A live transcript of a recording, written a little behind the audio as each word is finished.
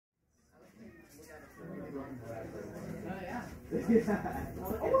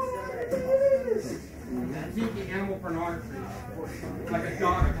Seeking animal pornography, like a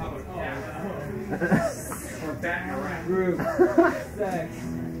dog in public. Or batting around. Group. Sex.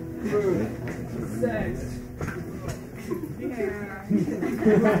 Group. Sex.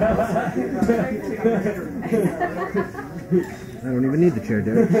 I don't even need the chair,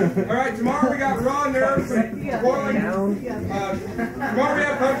 Derek. Alright, tomorrow we got Raw Nerves from Portland. Tomorrow we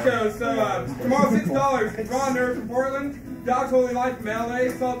have pub shows, so tomorrow $6. Raw Nerves from Portland. Dog's Holy Life from LA.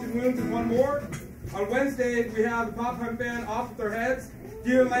 Salted Wounds and one more. On Wednesday we have the Pop Punk Band Off With Their Heads.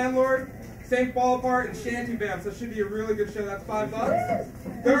 Dear Landlord. St. Fall Apart and Shanty Band. So it should be a really good show. That's $5.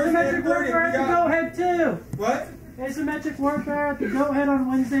 Thursday and 30th we got... Go Ahead too. What? Asymmetric Warfare at the Go Ahead on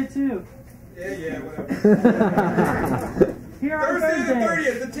Wednesday too. Yeah, whatever. Here on Thursday the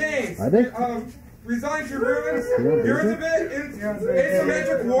 30th, the Chains. Resign to Ruins. Here's a bit.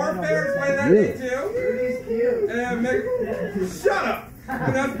 Asymmetric Warfare is playing that day too. And shut up!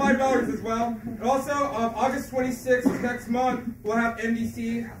 And that's $5 as well. And also, August 26th, next month, we'll have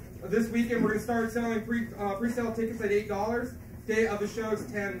NBC. This weekend, we're going to start selling pre-sale tickets at $8. Day of the show is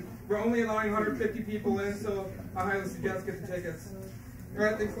 $10. We're only allowing 150 people in, so I highly suggest get the tickets. All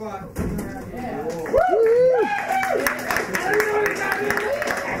right, thanks a lot. Yeah.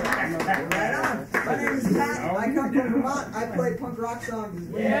 Right on. My name is Pat. I come from Vermont. I play punk rock songs.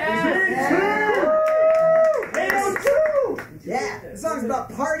 Yeah, the song's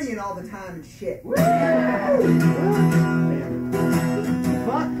about partying all the time and shit.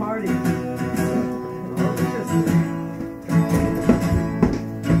 Fuck party.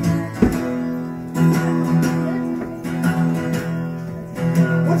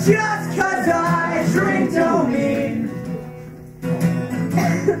 Well, just 'cause I drink don't mean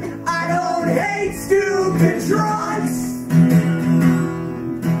I don't hate stupid drunks.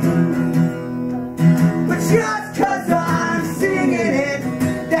 But just 'cause I'm singing it,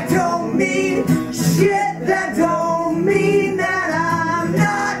 that don't mean shit. That don't mean that I'm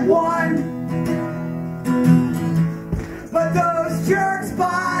not one. But those jerks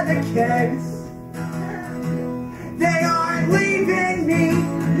by the kegs, they aren't leaving me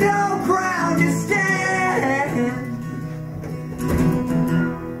no ground to stand.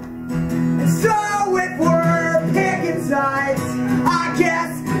 And so if we're picking sides, I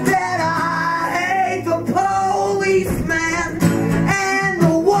guess that I hate the policeman and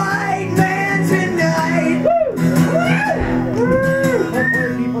the white man tonight.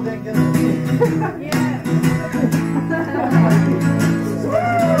 Hopefully people didn't get it.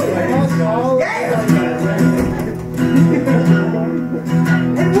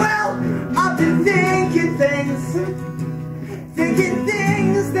 And well, I've been thinking things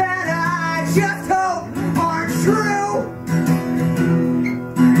that I just hope aren't true.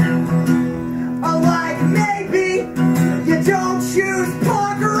 Like maybe you don't choose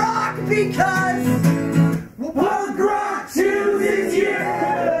punk rock because punk rock chooses you.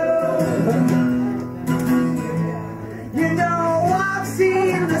 You know, I've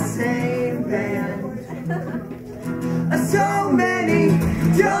seen the same band so many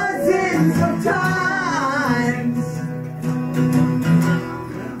dozens of times,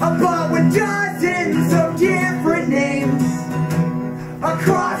 but with dozens of different names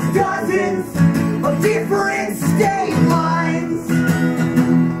across dozens of different state lines.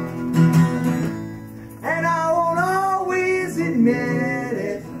 And I won't always admit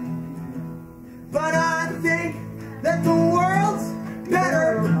it, but I think that the world's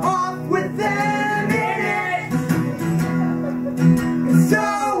better off with them in it. And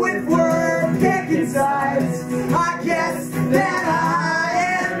so if we're picking sides, I guess that I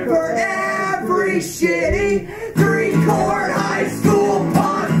am for every shitty three-chord high school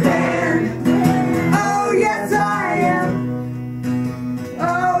punk band. Oh yes I am.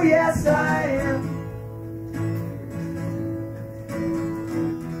 Oh yes I am.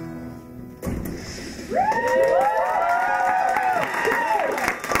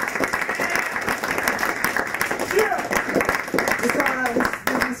 This is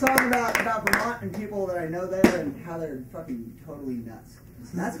a song about Vermont and people that I know there and how they're fucking totally nuts.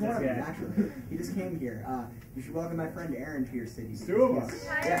 That's one of them, actually. He just came here. You should welcome my friend Aaron to your city. Two of us.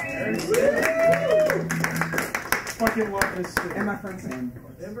 Yeah. Fucking love this shit. And my friend Sam.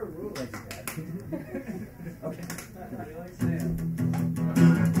 Never rule like that. Okay. I like Sam.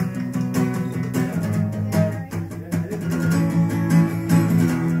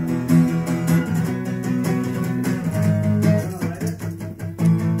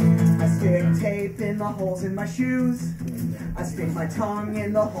 In the holes in my shoes, I stick my tongue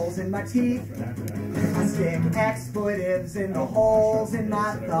in the holes in my teeth, I stick expletives in the holes in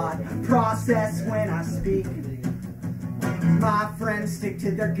my thought process when I speak. My friends stick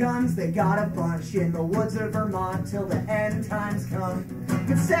to their guns, they got a bunch in the woods of Vermont till the end times come.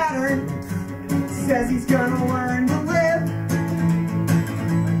 But Saturn says he's gonna learn to live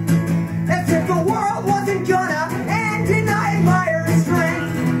as if the world wasn't gonna end in Nightmare's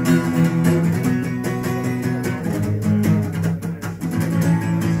strength.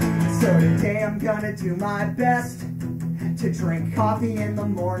 So today I'm gonna do my best to drink coffee in the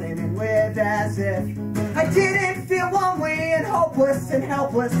morning and live as if I didn't feel lonely and hopeless and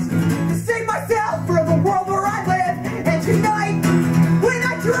helpless, to save myself for the world where I live. And tonight, when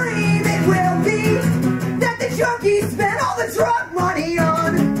I dream, it will be that the junkies spend all the drug money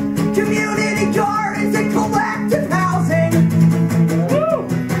on community gardens and collective housing. Woo!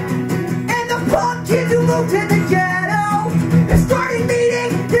 And the punk kids who moved to the ghetto have started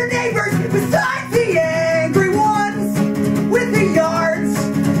meeting their neighbors besides the angry ones with the yards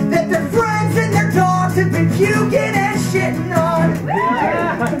that their friends and their dogs have been puking and shitting on.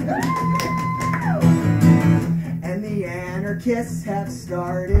 And the anarchists have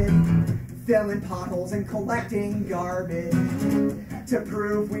started filling potholes and collecting garbage to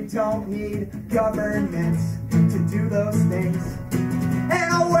prove we don't need governments to do those things.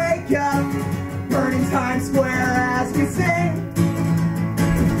 And I'll wake up burning Times Square as we sing.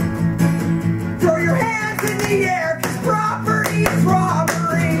 Throw your hands in the air, 'cause property is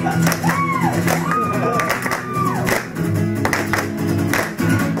robbery.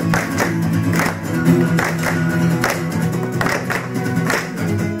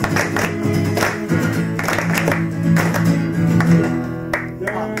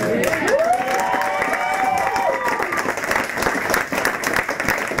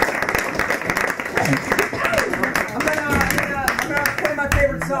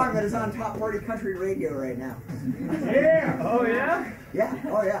 That is on Top 40 Country Radio right now. Yeah! Oh, yeah? Yeah,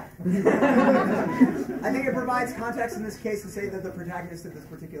 oh yeah. I think it provides context in this case to say that the protagonist of this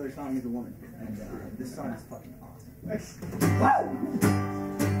particular song is a woman. And this song is fucking awesome. Woo!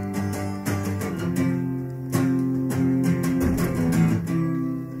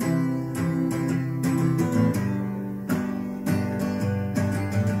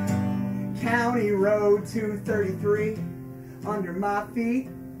 County Road 233 under my feet.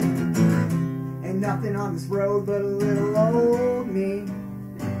 Ain't nothing on this road but a little old me.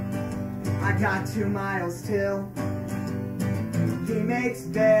 I got 2 miles till he makes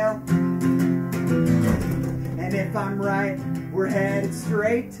bail. And if I'm right, we're headed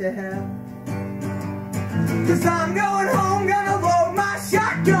straight to hell. 'Cause I'm going home, gonna load my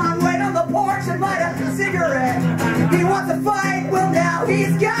shotgun, wait on the porch and light a cigarette. He wants to fight, well now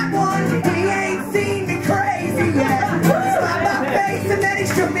he's got one. He ain't seen me crazy yet. Slapped my face and then he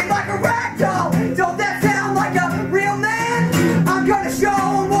shook me like a rag doll. Don't that sound like a real man? I'm gonna show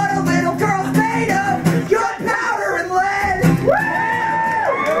him what a little girl's made of. Gunpowder and lead.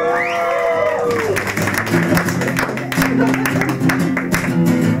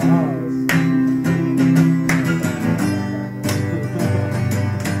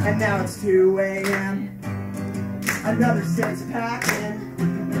 And now it's 2 a.m. Another six packing.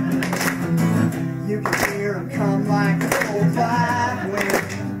 You can hear him come like a full 5 wind.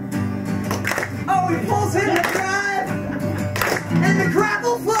 Oh, he pulls in the drive, and the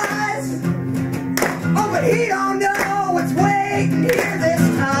gravel flies. Oh, but he don't know what's waiting here this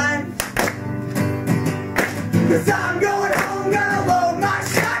time. 'Cause I'm going home, gonna load my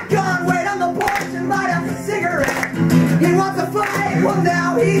shotgun, wait on the porch and light up a cigarette. He wants to fight, well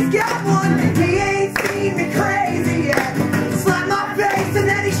now he's got one. He ain't seen me crazy yet. Slapped my face and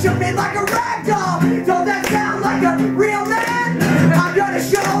then he shook me like a rag doll. Don't that sound like a real man? I'm gonna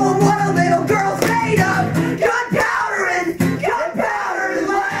show him what a little girl's made of. Gunpowder and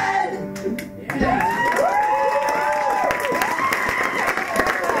lead.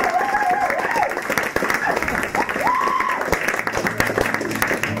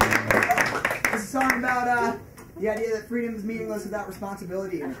 This is a song about the idea that freedom is meaningless without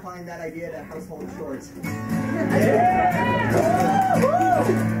responsibility, and applying that idea to household chores.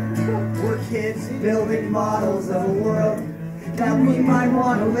 We're kids building models of a world that we might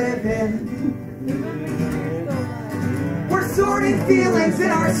want to live in. We're sorting feelings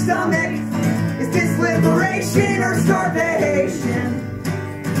in our stomach. Is this liberation or starvation?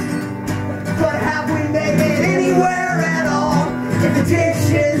 But have we made it anywhere at all if the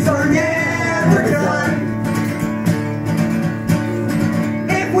dishes are never done?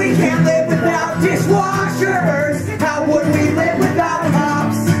 If we can't live without dishwashers, how would we live without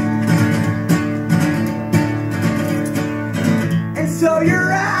cops? And so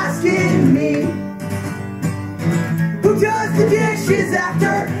you're asking me, who does the dishes dishes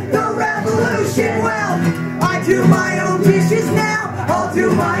after the revolution. Well, I do my own dishes now, I'll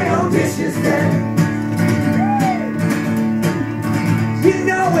do my own dishes then. You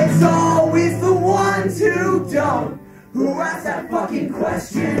know it's always the ones who don't who ask that fucking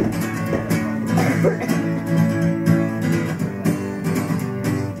question.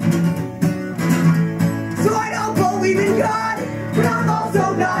 So I don't believe in God, but I'm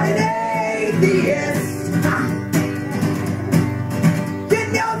also not an atheist. You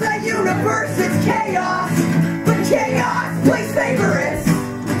know the universe is chaos, but chaos plays favorites.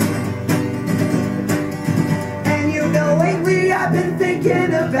 And you know lately I've been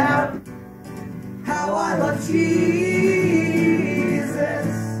thinking about how I love Jesus.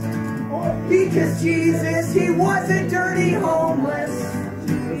 Because Jesus, he wasn't dirty homeless,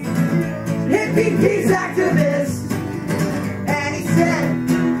 hippie peace activist. And he said,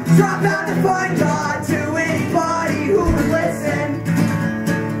 drop out to find God to anybody who would listen,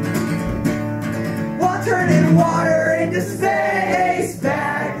 while turning water into space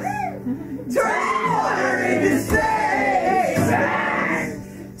bags. Turning water into space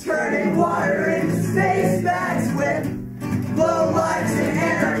bags. Turning water into space bags with lowlifes and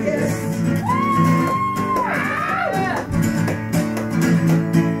anarchists.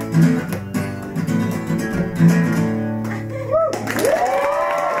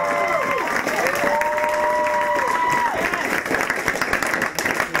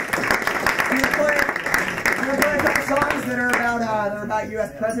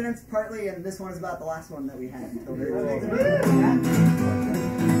 U.S. presidents, partly, and this one is about the last one that we had.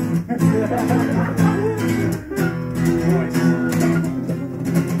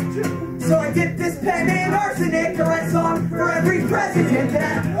 So I dipped this pen in arsenic to write a song for every president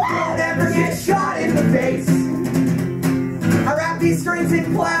that won't ever get shot in the face. I wrap these strings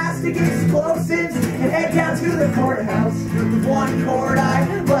in plastic explosives and head down to the courthouse. With one cord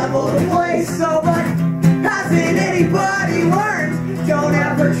I level the place. So, but hasn't anybody learned? Don't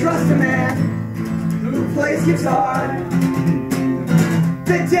ever trust a man who plays guitar.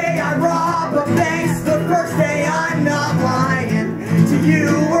 The day I rob a bank's the first day I'm not lying to you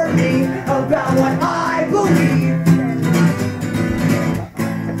or me about what I believe.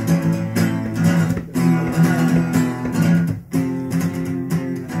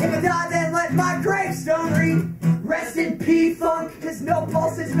 If I die, then let my gravestone read, rest in P-Funk, 'cause no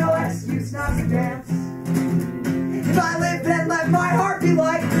pulse is no excuse not to dance. If I live, then let my heart be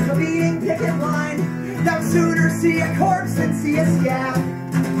like a beating picket line. I'd sooner see a corpse than see a scab.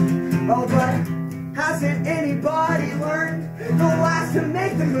 Oh, but hasn't anybody learned? The last to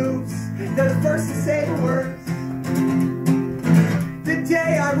make the moves, they're the first to say the words. The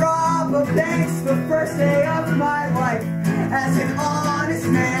day I rob a bank's the first day of my life as an honest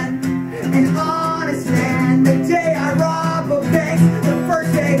man. An honest man. The day I rob a bank's the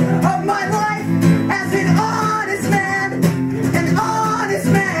first day of my life as an honest man. An honest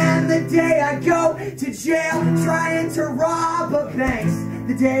man. The day I go to jail trying to rob a bank.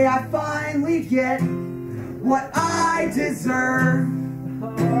 The day I finally get what I deserve.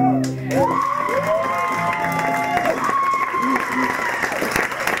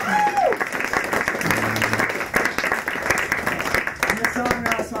 And this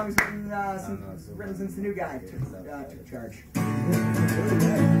song's been written since the new guy took charge.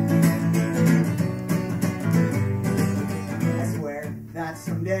 I swear that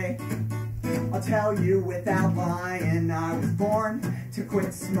someday I'll tell you without lying, I was born to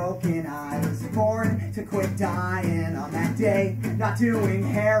quit smoking, I was born to quit dying. On that day, not doing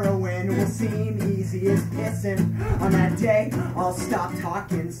heroin will seem easy as pissing. On that day, I'll stop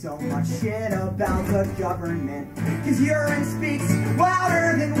talking so much shit about the government, 'cause urine speaks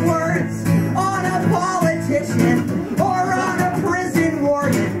louder than words on a politician or on a prison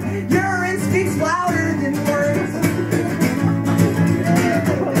warden. Urine speaks louder than words.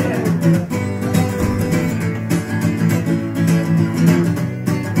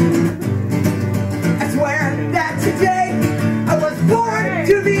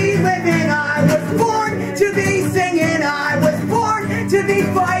 To be living, I was born to be singing, I was born to be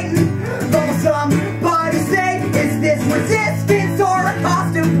fighting. Will somebody say, is this resistance or a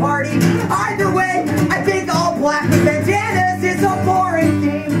costume party? Either way, I think all black with bandanas is a boring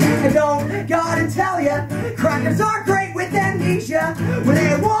theme. I don't gotta tell ya, crackers are great with amnesia when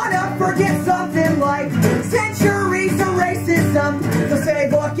they wanna forget something like centuries of racism. They'll say,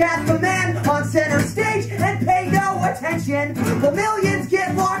 look at the man on center stage and pay no attention. Well, millions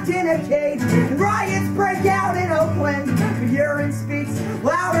get locked in a cage and riots break out in Oakland. Urine speaks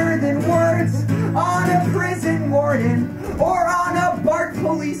louder than words on a prison warden or on a BART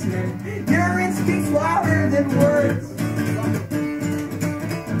policeman. Urine speaks louder than words.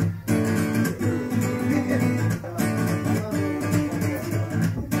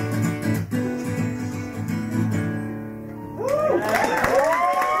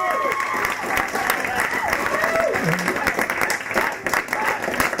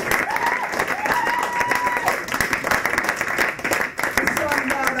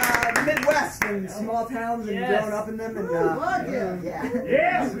 small towns and growing up in them, and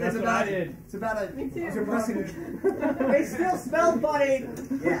it's about a depressing. They still smell funny.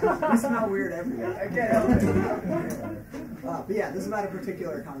 Yeah, we smell weird everywhere. I can't help it. But yeah, this is about a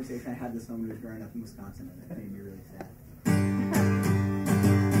particular conversation I had with someone who was growing up in Wisconsin, and it made me really sad.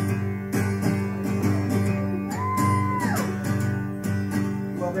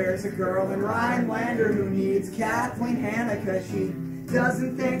 Well, there's a girl in Rhinelander who needs Kathleen Hanna because she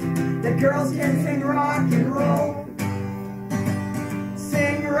doesn't think that girls can sing rock and roll.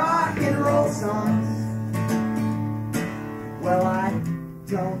 Sing rock and roll songs. Well, I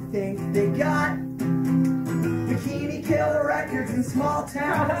don't think they got Bikini Kill records in small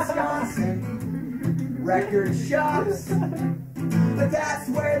town Wisconsin record shops. But that's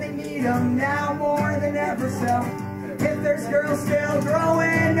where they need them now more than ever. So if there's girls still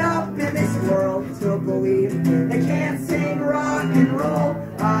growing up in this world to believe they can't sing rock and roll,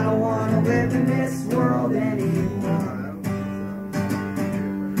 I don't want to live in this world anymore.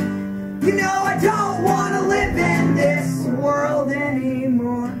 You know I don't want to live in this world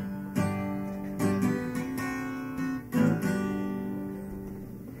anymore.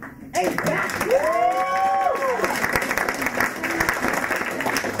 Hey, back!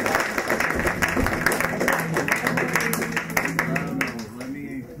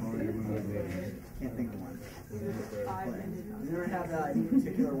 Any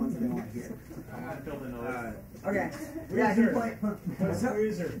particular ones they want here? Okay. Yeah, you play. Play some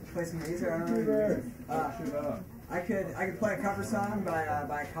Weezer. I don't know. I could play a cover song by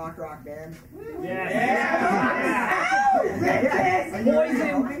a cock rock band. Yeah.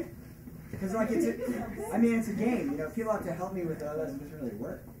 Poison. Because like it's a game. You know, people have to help me with it, otherwise it doesn't really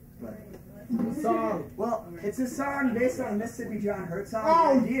work. But song. Well, it's a song based on a Mississippi John Hurt song.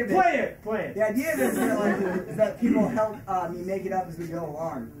 Oh, play it. The idea of it is that people help me make it up as we go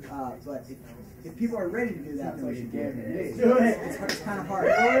along. But if people are ready to do that, then we should do it. It's kind of hard.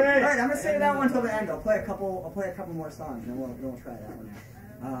 All right, I'm gonna save that one until the end. I'll play a couple more songs, and we'll try that one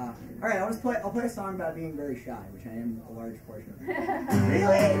out. All right, I'll play a song about being very shy, which I am a large portion of it.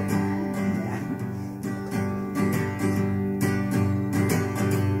 Really? Yeah.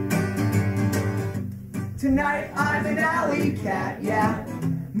 Tonight I'm an alley cat, yeah.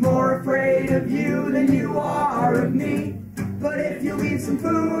 More afraid of you than you are of me. But if you leave some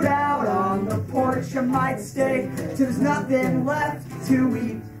food out on the porch, I might stay till there's nothing left to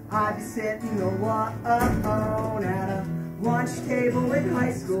eat. I'd be sitting alone at a lunch table in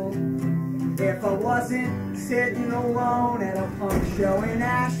high school if I wasn't sitting alone at a punk show in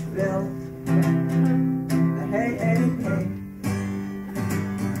Asheville. Hey, hey, hey.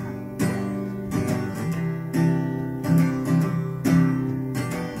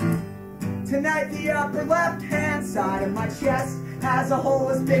 Tonight the upper left-hand side of my chest has a hole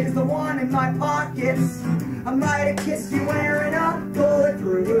as big as the one in my pockets. I might have kissed you wearing a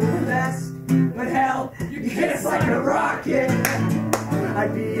bulletproof vest, but hell, you kiss like a rocket.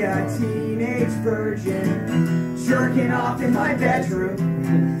 I'd be a teenage virgin, jerking off in my bedroom,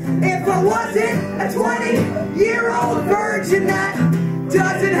 if I wasn't a 20-year-old virgin that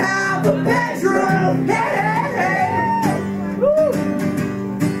doesn't have a bedroom. Hey, hey, hey. Woo.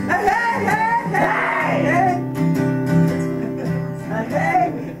 Hey, hey, hey, hey. Hey,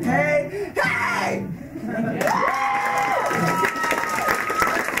 hey, hey.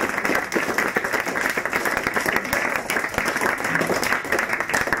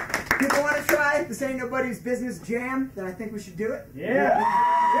 People want to try This Ain't Nobody's Business jam, then I think we should do it. Yeah.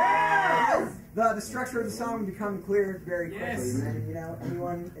 Yeah. The structure of the song will become clear very quickly. Yes. And then, you know,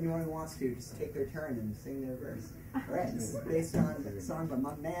 anyone who wants to just take their turn and sing their verse. All right, this is based on a song by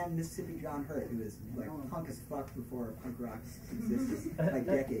my man Mississippi John Hurt, who is like punk as fuck before punk rock existed, like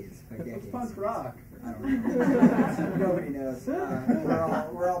decades. What's punk rock? I don't know. Nobody knows.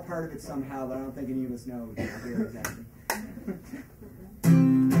 We're all part of it somehow, but I don't think any of us know here exactly.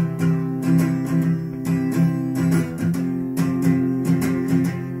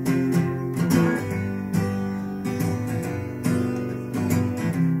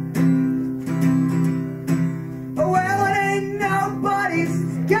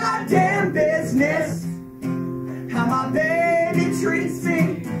 Goddamn business, how my baby treats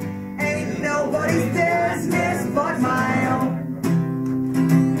me ain't nobody's business but my own.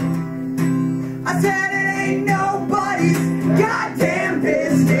 I said it ain't nobody's goddamn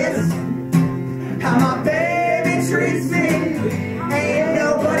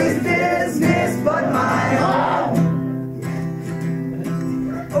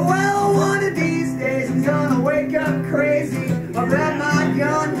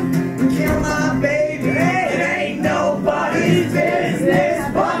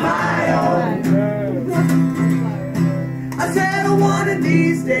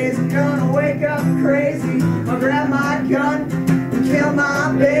gun and kill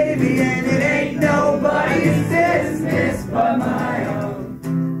my baby, and it ain't nobody's business but my own.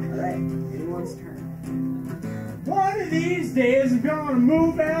 Alright, anyone's turn. One of these days I'm gonna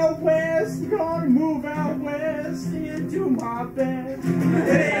move out west. I'm gonna move out west into my bed.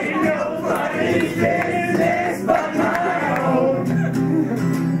 It ain't nobody's business but my own.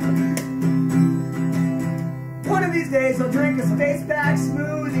 One of these days I'll drink a space back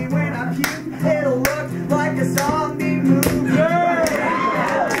smoothie. When I puke, it'll look like a zombie movie.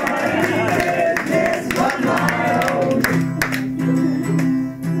 Business but my own.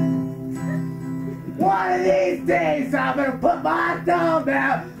 One of these days I'm gonna put my thumb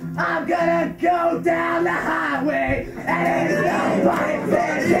out. I'm gonna go down the highway, and it's nobody's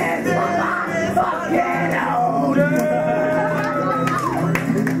business but my fucking own.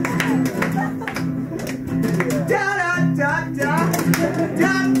 Da da da da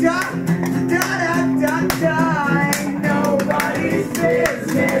da da da da da. Ain't nobody's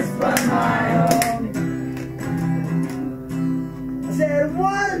business but my own. I said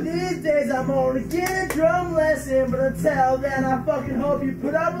one of these days I'm gonna get a drum lesson, but until then I fucking hope you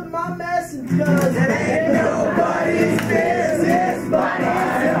put up with my mess, because it ain't nobody's business but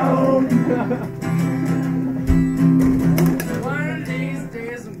my own. One of these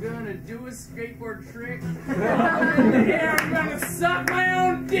days I'm gonna do a skateboard trick. And here I'm gonna suck my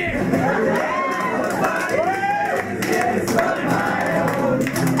own dick.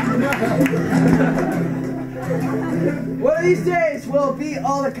 One of these days we'll beat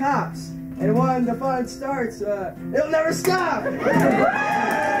all the cops, and when the fun starts, it'll never stop. Nobody's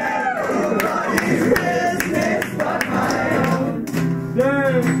business but my own.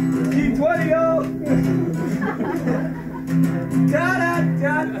 Damn, T20 yo. Da da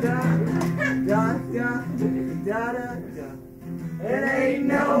da da da da da da da. It ain't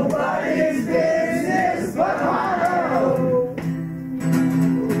nobody's business but my own.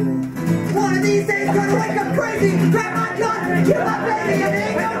 One of these days gonna wake up crazy, grab my gun, kill my baby, and it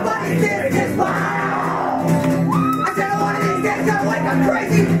ain't nobody's business but my own. I said one of these days gonna wake up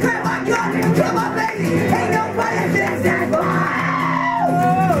crazy, grab my gun, kill my baby, ain't nobody's business but my own.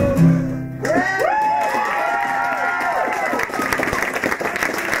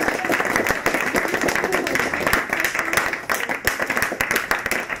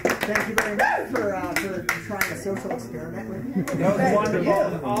 Thank you very much for trying a social experiment with me. That was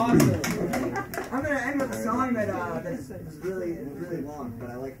wonderful. Awesome. I'm gonna end with a song that is really long, but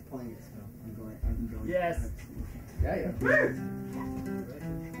I like playing it, so I'm going. Yes. Yeah.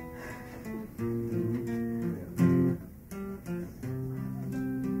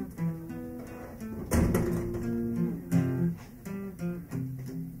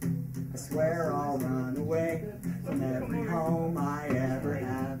 I swear I'll run away from every home I ever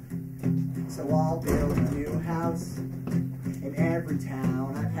have. So I'll build a new house in every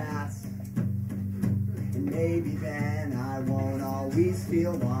town I pass. And maybe then I won't always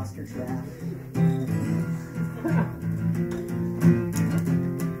feel lost or trapped.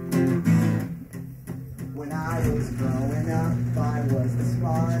 When I was growing up, I was the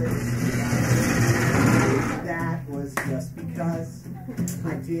smartest guy. That was just because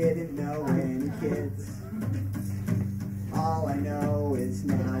I didn't know any kids. All I know is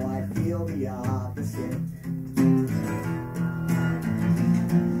now I feel the opposite.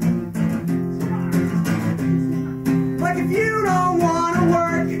 Like if you don't want to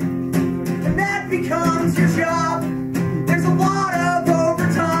work, and that becomes your job, there's a lot of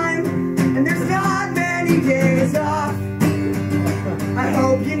overtime, and there's not many days off. I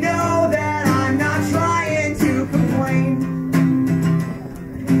hope you know that I'm not trying to complain.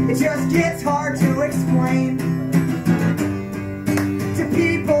 It just gets hard to explain to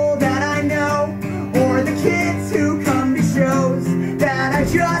people that I know, or the kids who come to shows, that I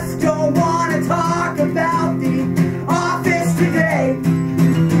just don't want to talk about the office today.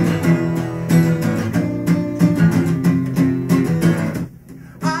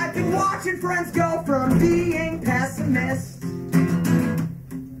 I've been watching friends go from being pessimists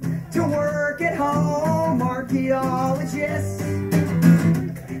to work at home archaeologists.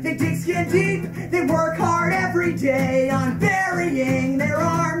 They dig skin deep, they work hard every day on burying their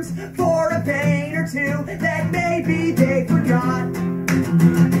arms for a pain or two that maybe they forgot.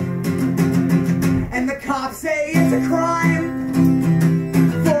 And the cops say it's a crime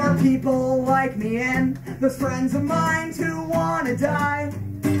for people like me and those friends of mine who want to die.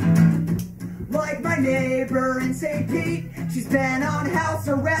 Like my neighbor in St. Pete, she's been on house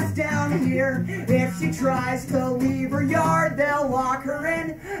arrest down here. If she tries to leave her yard, they'll lock her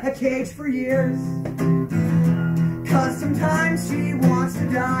in a cage for years. 'Cause sometimes she wants to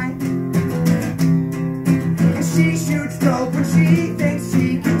die, and She shoots dope when she thinks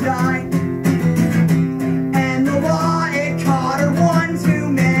she could die. And the law, it caught her one too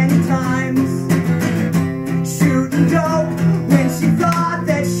many times. Shooting dope when she thought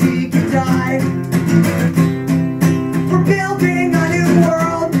that she could die. We're building a new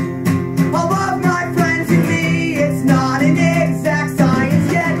world, all of my friends and me. It's not an exact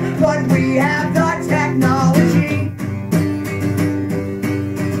science yet, but we have the technology.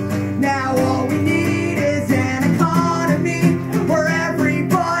 Now all we need is an economy where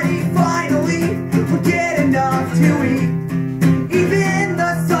everybody finally will get enough to eat. Even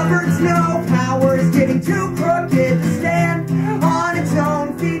the suburbs know power is getting too crooked to stand on its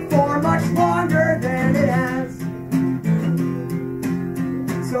own feet for much longer than it has.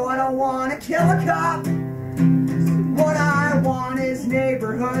 So I don't want to kill a cop. What I want is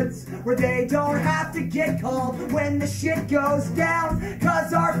neighborhoods where they don't have to get called when the shit goes down.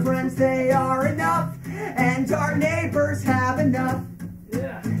 Cause our friends, they are enough, and our neighbors have enough.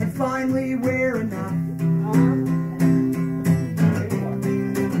 And finally we're enough.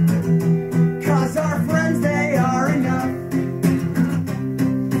 Cause our friends, they are enough,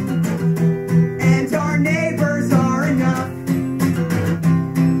 and our neighbors are enough.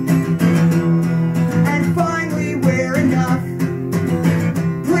 And finally we're enough.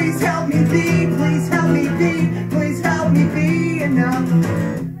 Please help me be, please help me be, please help me be enough.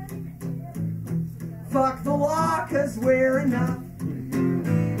 Fuck the law, cause we're enough.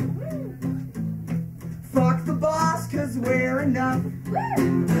 Fuck the boss, cause we're enough.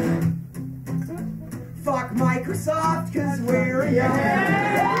 Fuck Microsoft, cause we're enough.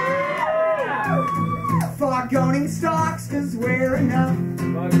 Fuck owning stocks, cause we're enough.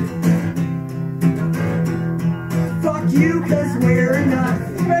 Fuck you, cause we're enough.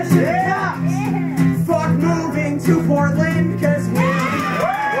 Fuck moving to Portland, cause we're enough.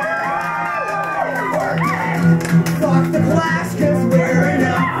 Fuck the class, cause we're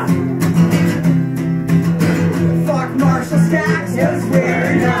enough. Fuck Marshall Stacks, cause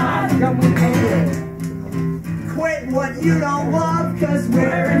we're enough. Quit what you don't love, cause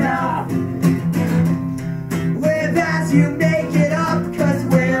we're enough. Live as you make it up, cause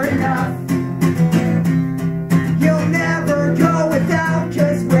we're enough. You'll never go without,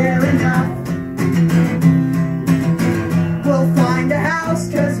 cause we're enough. We'll find a house,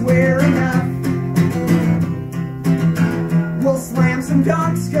 cause we're enough. We'll slam some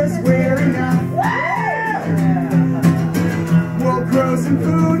dunks, cause we're enough. We'll grow some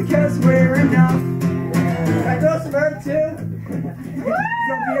food, cause we're enough. Can I throw some herb too?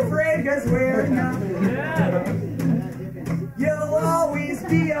 Don't be afraid, cause we're enough. You'll always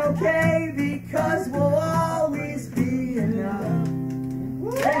be okay, because we'll always be enough.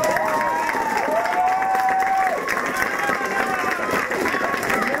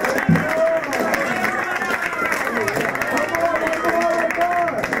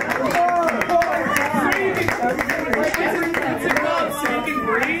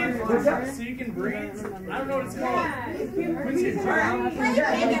 So you can breathe? I don't know what it's called.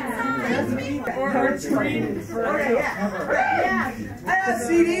 Or TREAM? Okay, yeah. I have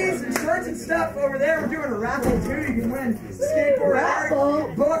CDs and shirts and stuff over there. We're doing a raffle too. You can win skateboard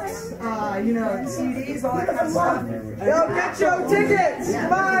art, books, CDs, all that kind of stuff. Yo, get your tickets!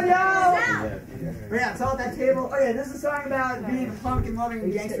 Come on, yo! Yeah, it's all at that table. Oh yeah, this is a song about being a punk and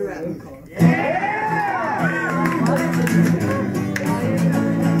loving gangster rap.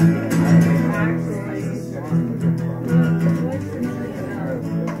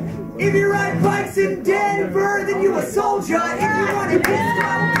 If you ride bikes in Denver, then you a soldier. If you want a disco,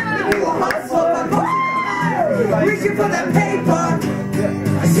 then you a hustler. Reaching for that paper.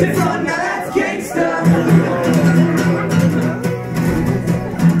 Shit, son, now that's gangsta.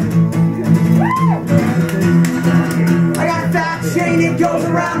 I got a fat chain, it goes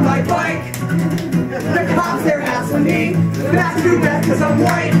around my bike. The cops, they're hassling me. That's too bad, cause I'm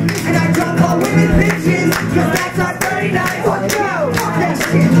white. And I don't call women bitches, cause that's not very nice. Let's go! Fuck that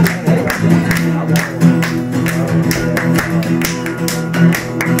shit!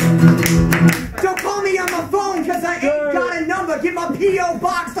 Don't call me on my phone, cause I ain't got a number. Get my P.O.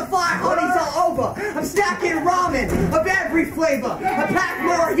 box to fly honeys all over. I'm stacking ramen of every flavor. I pack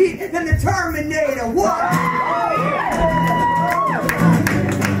more heat than the Terminator. What?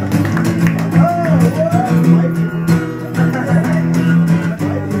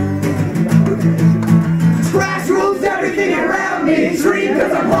 Trash rules everything around me. Dream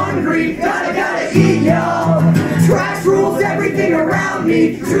cause I'm hungry. Gotta eat, y'all. Trash rules everything around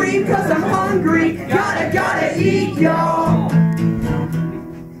me. Dream cause I'm hungry. Gotta eat, y'all.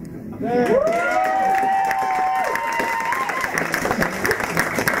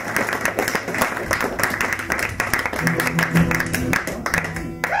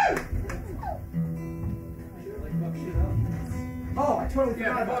 totally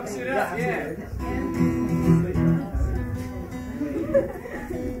forgot about fuck shit up, yeah.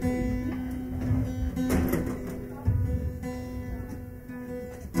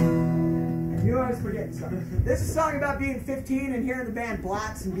 You always forget something. This is a song about being 15 and hearing the band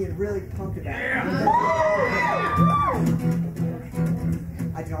Blacks and being really pumped about it.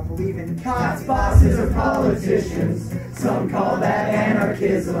 I don't believe in cops, bosses, or politicians. Some call that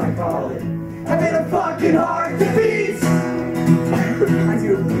anarchism, I call it having a fucking hard defeat. I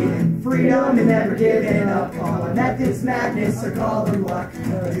do believe in freedom and never giving up. Call them methods, madness, or call them luck.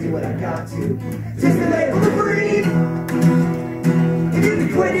 I'll do what I got to just to be able to breathe. If you can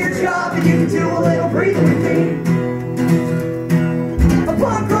quit your job and you can do a little breathing with me, a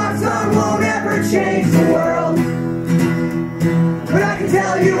punk rock song won't ever change the world, but I can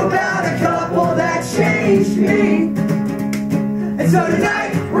tell you about a couple that changed me. And so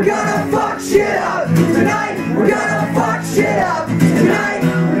tonight we're gonna fuck shit up. Tonight we're gonna fuck shit up. Tonight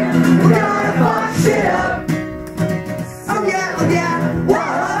we're gonna fuck shit up. Oh yeah, oh yeah. Whoa,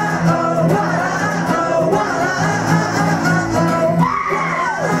 oh, whoa, oh, whoa,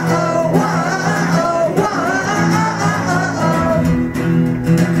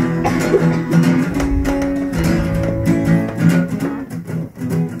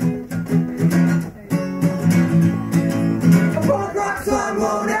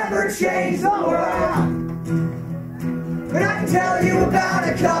 change the world, but I can tell you about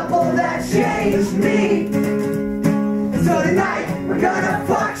a couple that changed me. And so tonight we're gonna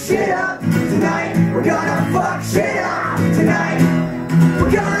fuck shit up. Tonight we're gonna fuck shit up. Tonight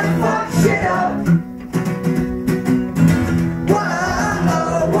we're gonna fuck shit up.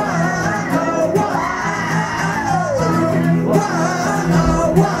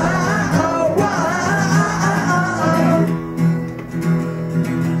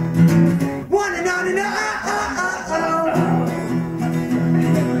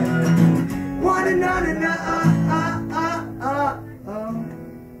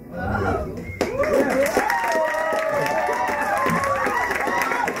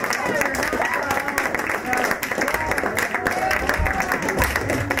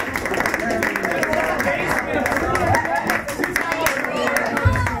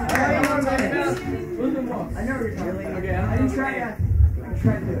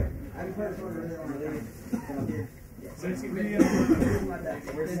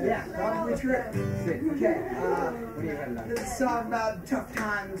 Yeah, probably true. Okay, what do you got? This is a song about tough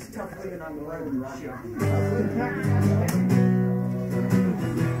times, tough living on the road and shit.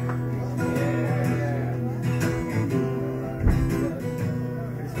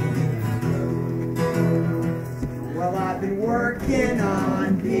 Well, I've been working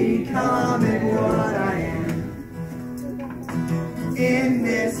on becoming what I am in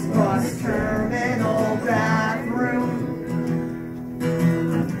this bus terminal bathroom.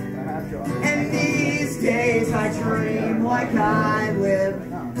 And these days I dream like I live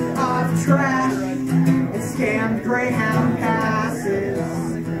off trash and scammed Greyhound passes.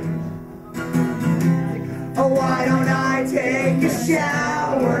 Oh, why don't I take a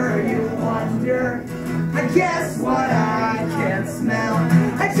shower, you wonder? I guess what I can't smell,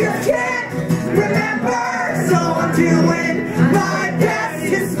 I just can't remember. So I'm doing my best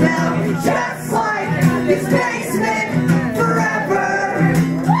to smell just like this basement forever.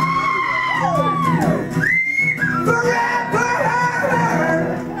 Forever.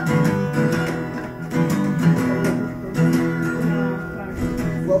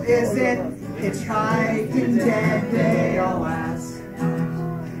 Well, isn't hitchhiking dead? They all last.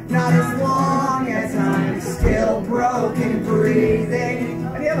 Not as long as I'm still broken breathing.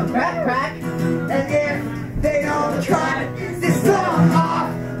 And you have a backpack. And if they don't cut this song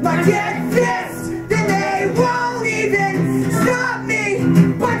off my dead fist, then they won't even stop me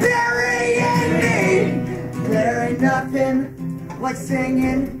by burying me. There ain't nothing like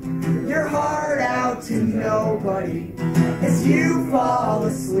singing your heart out to nobody as you fall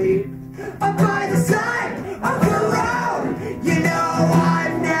asleep up by the side of the road. You know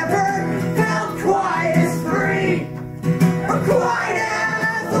I've never felt quite as free or quite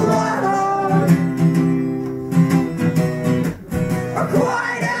as alone or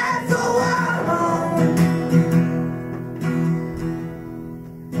quite as alone.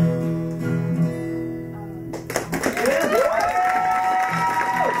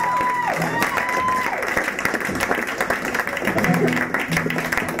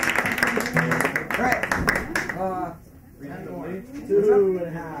 Right.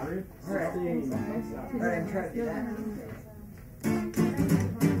 2.5. Alright. Alright, I'm trying to do that.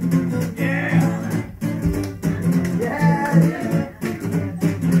 Yeah! Yeah!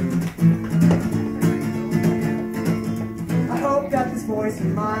 I hope that this voice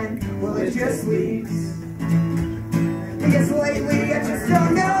in mind, well it just leaves. Because lately I just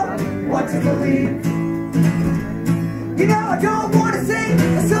don't know what to believe. You know I don't want to sing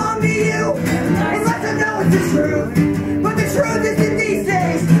a song to you unless I know it's the truth. But the truth is that these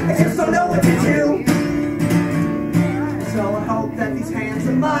days I just don't know what to do. So I hope that these hands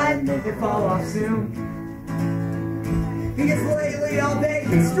of mine, they fall off soon. Because lately all they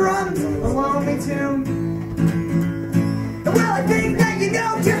can strum a lonely tune. And well I think that you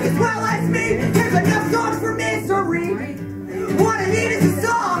know just as well as me, there's enough songs for misery. What I need is a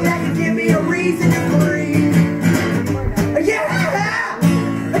song that can give me a reason to breathe. Yeah,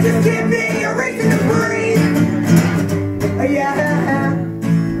 just give me a reason to breathe. Yeah,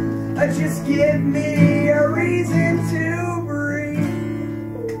 just give me a reason to breathe.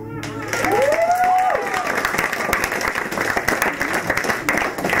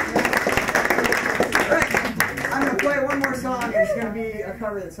 Right, I'm gonna play one more song, and it's gonna be a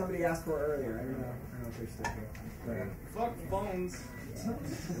cover that somebody asked for earlier. I don't know if they're still here. Fuck phones.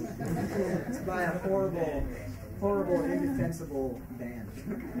 It's by a horrible, indefensible band.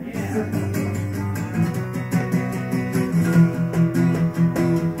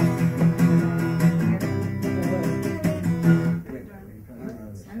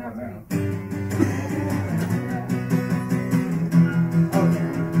 I'm not ready.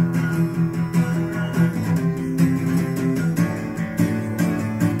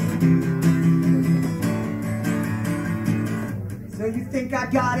 So you think I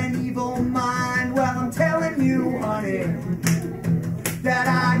got an evil mind? Well, I'm telling you, honey, that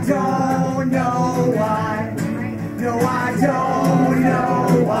I don't know why. No, I don't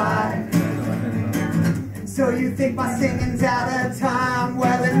know why. So you think my singing's out of time?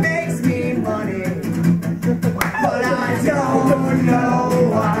 Well, it makes me money, but I don't know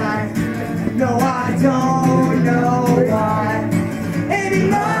why. No, I don't know why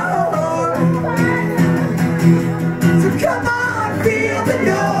anymore. So come on, feel the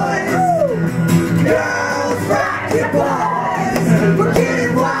noise. Girls, rock your boys. We're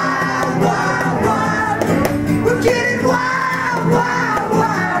getting wild, wild, wild. We're getting wild, wild,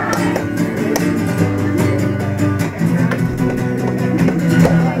 wild.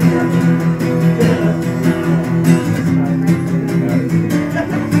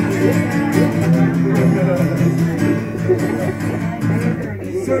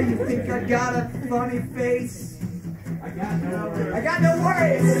 So you think I got a funny face? I got no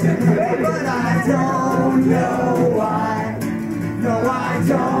worries, but I don't know why. No, I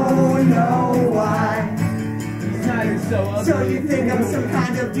don't know why. So you think I'm some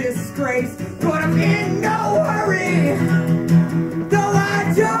kind of disgrace, but I'm in no hurry. No,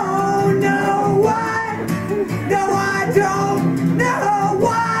 I don't know why. No, I don't know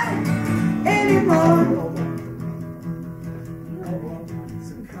why anymore.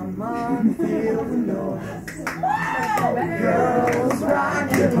 So come on, feel the noise. Girls,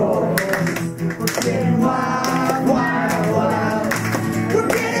 rock your boys. We're getting wild, wild, wild. We're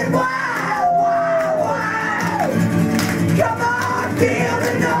getting wild, wild, wild. Come on, feel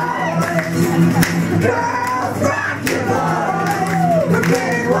the noise. Girls, rock your boys. We're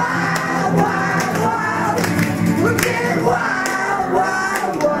getting wild, wild, wild. We're getting wild,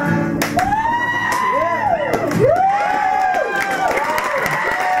 wild, wild.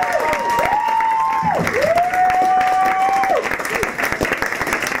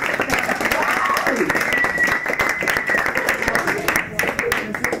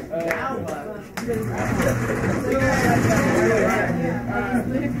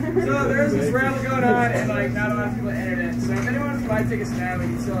 So there's this raffle going on, and like not a lot of people entered it. So if anyone wants to buy tickets now, we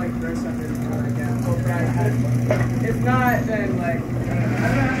can still like throw something again. If not, then like I don't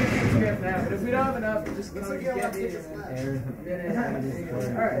know how many tickets we have now, but if we don't have enough, we'll just get these.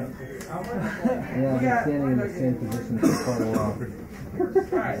 Alright. Yeah, I've been standing in the same position for quite a while.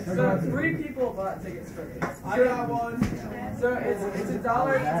 Alright, so 3 people bought tickets for this. I got one. So it's $1.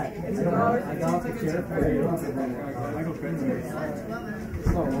 It's $1. I got the chair for you. Michael Prince. I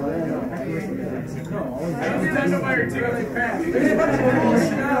don't know why you're doing like crap. There's a bunch of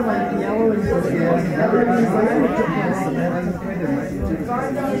bullshit now.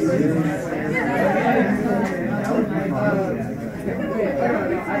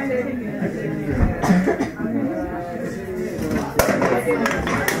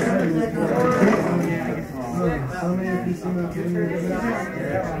 So many PC movies.